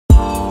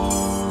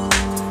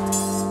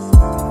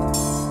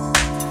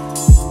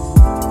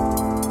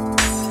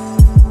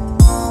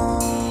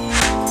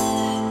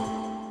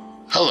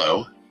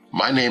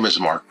My name is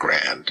Mark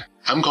Grand.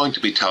 I'm going to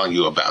be telling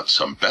you about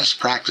some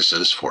best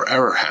practices for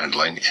error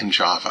handling in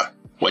Java.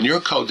 When your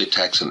code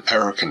detects an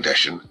error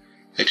condition,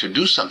 it should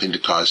do something to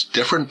cause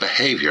different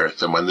behavior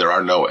than when there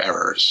are no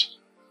errors.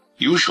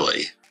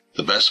 Usually,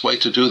 the best way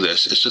to do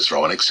this is to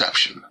throw an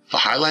exception. The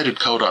highlighted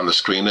code on the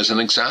screen is an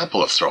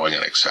example of throwing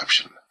an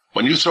exception.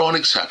 When you throw an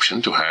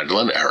exception to handle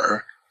an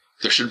error,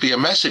 there should be a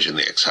message in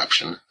the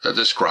exception that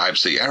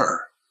describes the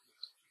error.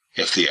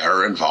 If the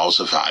error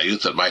involves a value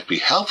that might be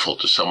helpful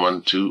to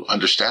someone to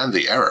understand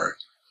the error,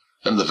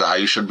 then the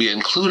value should be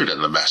included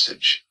in the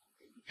message.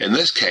 In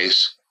this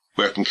case,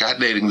 we're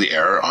concatenating the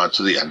error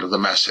onto the end of the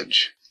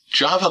message.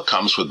 Java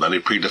comes with many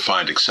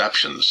predefined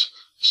exceptions,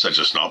 such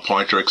as null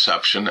pointer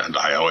exception and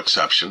IO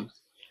exception.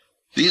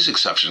 These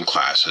exception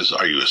classes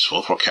are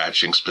useful for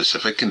catching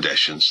specific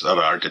conditions that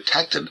are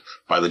detected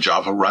by the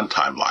Java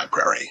runtime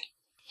library.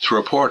 To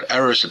report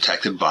errors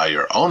detected by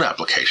your own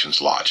application's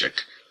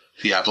logic,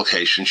 the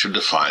application should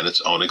define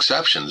its own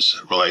exceptions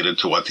related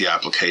to what the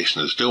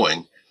application is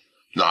doing,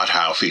 not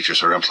how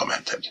features are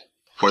implemented.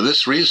 For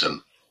this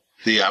reason,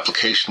 the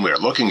application we are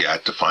looking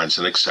at defines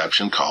an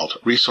exception called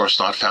resource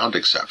not found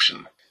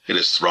exception. It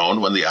is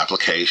thrown when the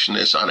application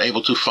is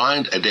unable to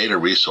find a data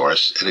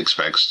resource it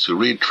expects to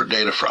read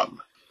data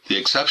from. The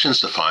exceptions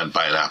defined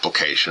by an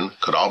application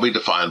could all be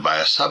defined by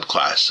a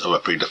subclass of a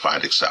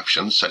predefined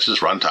exception, such as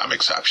runtime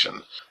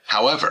exception.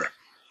 However,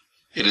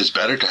 it is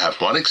better to have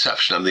one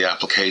exception in the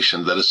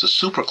application that is a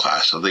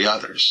superclass of the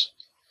others.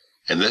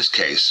 In this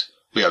case,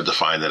 we have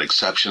defined an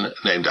exception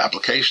named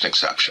application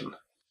exception.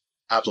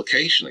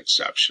 Application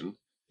exception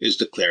is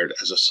declared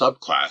as a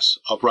subclass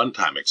of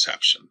runtime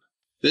exception.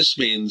 This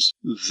means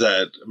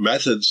that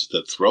methods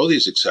that throw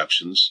these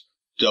exceptions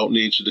don't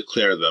need to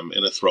declare them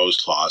in a throws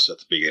clause at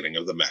the beginning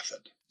of the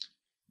method.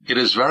 It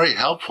is very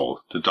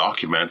helpful to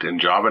document in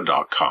Java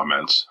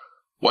comments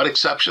what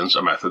exceptions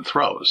a method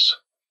throws.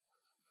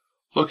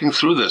 Looking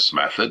through this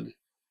method,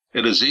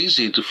 it is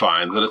easy to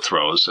find that it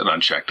throws an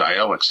unchecked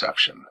IO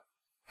exception.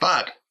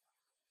 But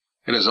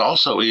it is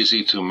also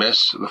easy to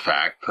miss the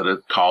fact that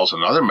it calls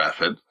another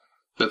method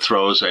that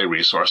throws a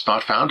resource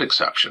not found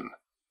exception.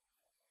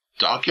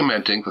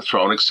 Documenting the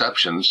thrown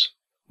exceptions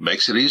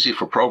makes it easy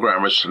for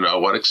programmers to know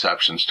what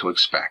exceptions to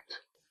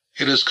expect.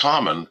 It is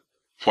common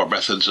for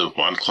methods of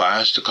one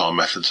class to call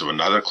methods of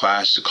another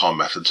class to call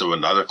methods of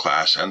another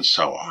class, and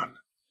so on.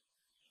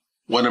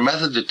 When a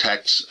method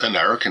detects an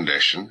error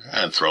condition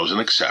and throws an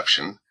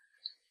exception,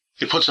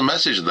 it puts a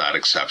message in that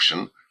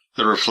exception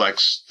that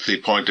reflects the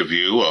point of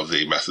view of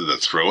the method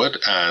that threw it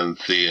and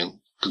the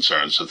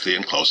concerns of the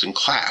enclosing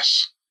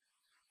class.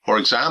 For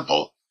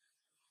example,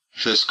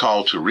 this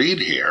call to read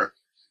here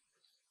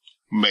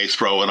may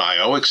throw an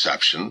IO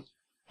exception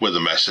with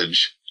the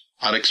message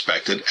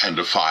unexpected end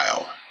of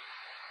file.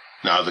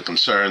 Now, the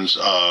concerns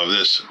of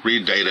this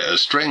read data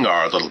as string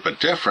are a little bit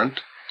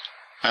different,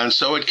 and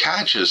so it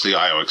catches the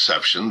IO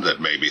exception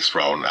that may be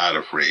thrown out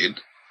of read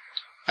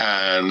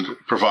and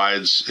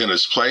provides in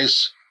its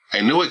place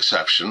a new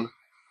exception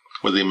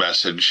with the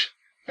message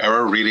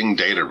error reading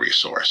data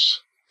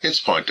resource,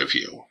 its point of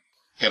view.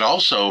 It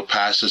also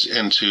passes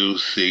into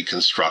the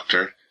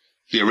constructor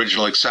the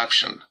original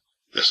exception.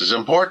 This is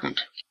important.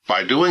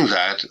 By doing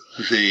that,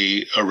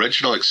 the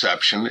original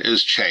exception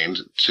is chained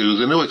to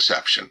the new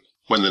exception.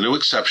 When the new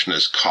exception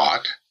is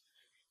caught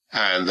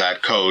and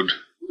that code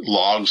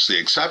logs the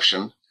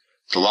exception,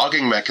 the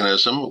logging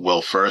mechanism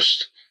will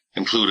first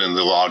include in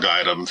the log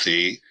item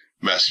the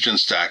message and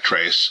stack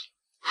trace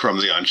from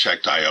the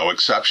unchecked IO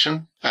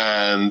exception,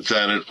 and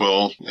then it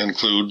will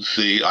include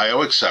the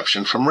IO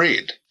exception from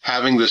read.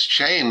 Having this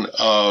chain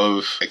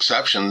of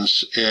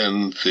exceptions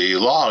in the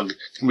log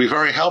can be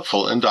very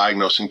helpful in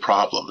diagnosing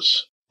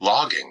problems.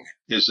 Logging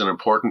is an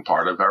important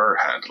part of error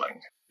handling.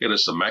 It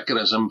is the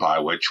mechanism by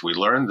which we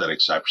learn that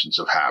exceptions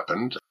have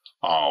happened,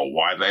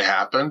 why they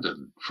happened,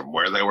 and from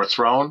where they were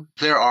thrown.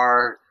 There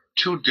are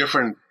two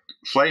different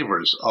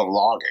flavors of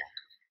logging.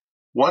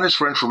 One is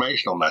for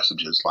informational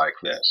messages like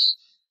this,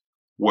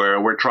 where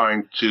we're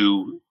trying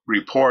to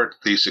report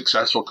the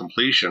successful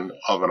completion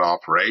of an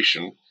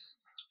operation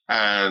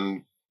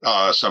and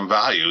some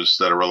values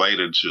that are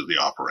related to the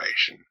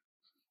operation.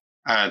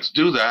 And to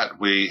do that,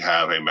 we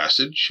have a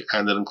message,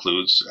 and that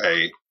includes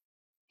a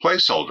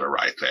placeholder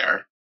right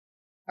there.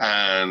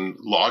 And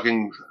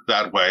logging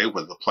that way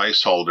with the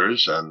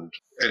placeholders and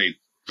any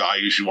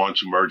values you want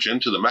to merge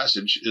into the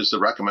message is the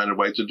recommended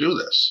way to do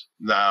this.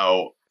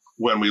 Now,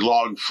 when we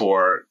log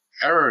for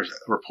error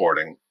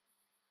reporting,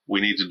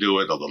 we need to do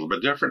it a little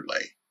bit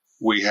differently.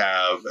 We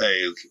have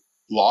a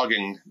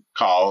logging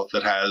call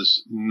that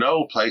has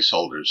no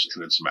placeholders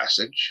in its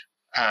message,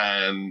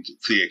 and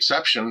the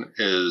exception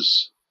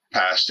is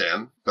passed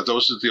in, but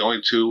those are the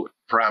only two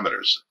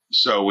parameters.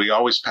 So we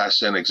always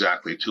pass in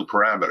exactly two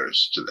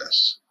parameters to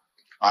this.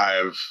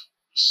 I've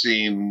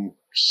seen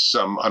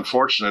some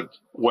unfortunate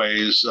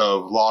ways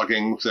of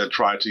logging that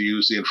try to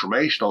use the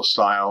informational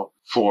style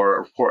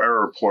for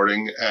error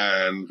reporting,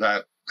 and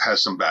that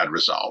has some bad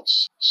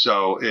results.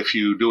 So if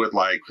you do it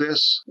like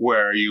this,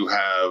 where you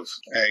have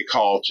a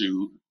call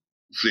to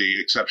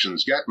the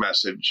exceptions get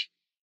message,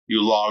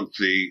 you log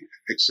the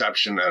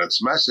exception and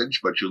its message,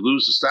 but you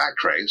lose the stack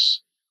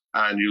trace,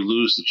 and you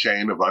lose the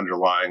chain of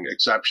underlying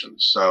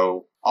exceptions.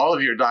 So all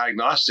of your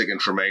diagnostic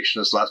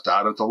information is left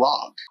out of the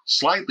log.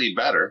 Slightly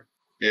better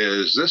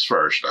is this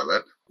version of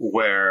it,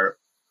 where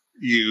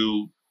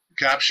you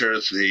capture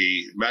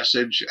the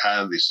message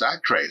and the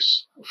stack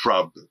trace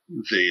from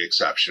the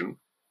exception,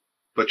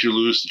 but you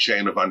lose the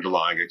chain of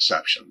underlying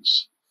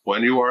exceptions.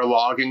 When you are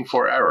logging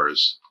for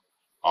errors,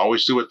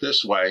 always do it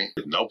this way,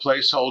 with no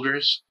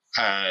placeholders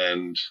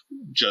and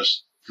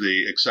just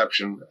the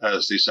exception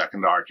as the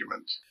second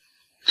argument.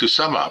 To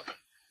sum up,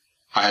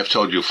 I have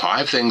told you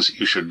 5 things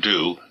you should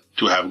do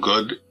to have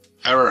good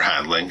error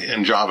handling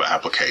in Java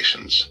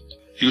applications.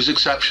 Use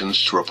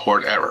exceptions to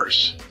report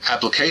errors.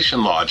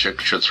 Application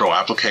logic should throw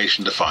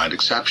application-defined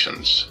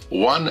exceptions.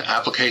 One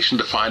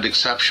application-defined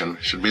exception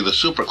should be the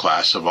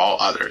superclass of all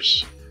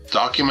others.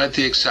 Document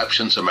the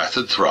exceptions a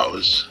method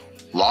throws.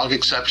 Log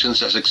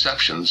exceptions as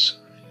exceptions,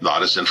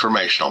 not as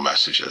informational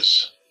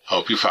messages.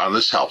 Hope you found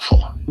this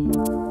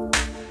helpful.